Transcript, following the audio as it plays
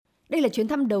Đây là chuyến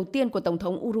thăm đầu tiên của Tổng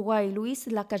thống Uruguay Luis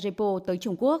Lacalle tới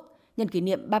Trung Quốc, nhân kỷ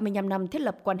niệm 35 năm thiết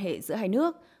lập quan hệ giữa hai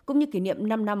nước, cũng như kỷ niệm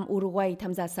 5 năm Uruguay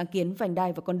tham gia sáng kiến vành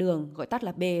đai và con đường, gọi tắt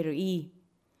là BRI.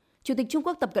 Chủ tịch Trung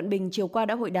Quốc Tập Cận Bình chiều qua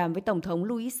đã hội đàm với Tổng thống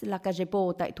Luis Lacalle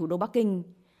tại thủ đô Bắc Kinh.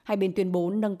 Hai bên tuyên bố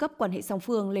nâng cấp quan hệ song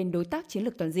phương lên đối tác chiến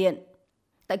lược toàn diện.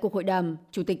 Tại cuộc hội đàm,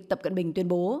 Chủ tịch Tập Cận Bình tuyên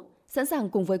bố sẵn sàng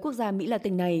cùng với quốc gia Mỹ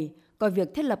Latin này coi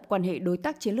việc thiết lập quan hệ đối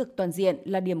tác chiến lược toàn diện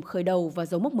là điểm khởi đầu và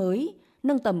dấu mốc mới,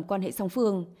 nâng tầm quan hệ song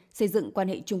phương, xây dựng quan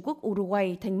hệ Trung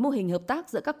Quốc-Uruguay thành mô hình hợp tác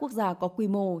giữa các quốc gia có quy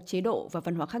mô, chế độ và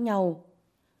văn hóa khác nhau.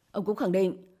 Ông cũng khẳng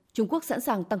định, Trung Quốc sẵn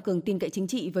sàng tăng cường tin cậy chính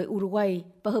trị với Uruguay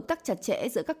và hợp tác chặt chẽ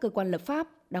giữa các cơ quan lập pháp,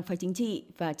 đảng phái chính trị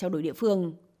và trao đổi địa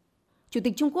phương. Chủ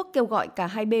tịch Trung Quốc kêu gọi cả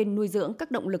hai bên nuôi dưỡng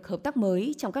các động lực hợp tác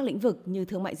mới trong các lĩnh vực như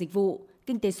thương mại dịch vụ,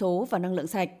 kinh tế số và năng lượng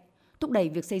sạch, thúc đẩy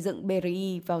việc xây dựng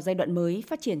BRI vào giai đoạn mới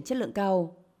phát triển chất lượng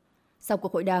cao. Sau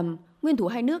cuộc hội đàm, nguyên thủ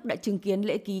hai nước đã chứng kiến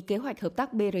lễ ký kế hoạch hợp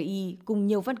tác BRI cùng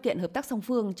nhiều văn kiện hợp tác song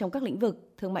phương trong các lĩnh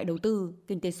vực thương mại đầu tư,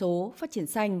 kinh tế số, phát triển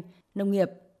xanh, nông nghiệp,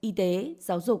 y tế,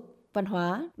 giáo dục, văn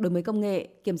hóa, đổi mới công nghệ,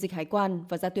 kiểm dịch hải quan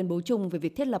và ra tuyên bố chung về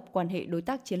việc thiết lập quan hệ đối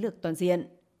tác chiến lược toàn diện.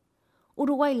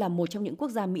 Uruguay là một trong những quốc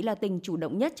gia Mỹ Latin chủ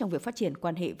động nhất trong việc phát triển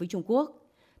quan hệ với Trung Quốc.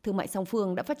 Thương mại song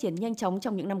phương đã phát triển nhanh chóng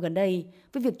trong những năm gần đây,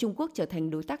 với việc Trung Quốc trở thành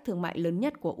đối tác thương mại lớn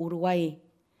nhất của Uruguay.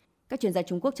 Các chuyên gia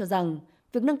Trung Quốc cho rằng,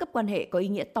 việc nâng cấp quan hệ có ý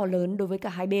nghĩa to lớn đối với cả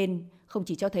hai bên, không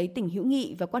chỉ cho thấy tình hữu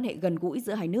nghị và quan hệ gần gũi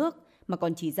giữa hai nước, mà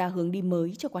còn chỉ ra hướng đi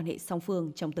mới cho quan hệ song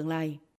phương trong tương lai.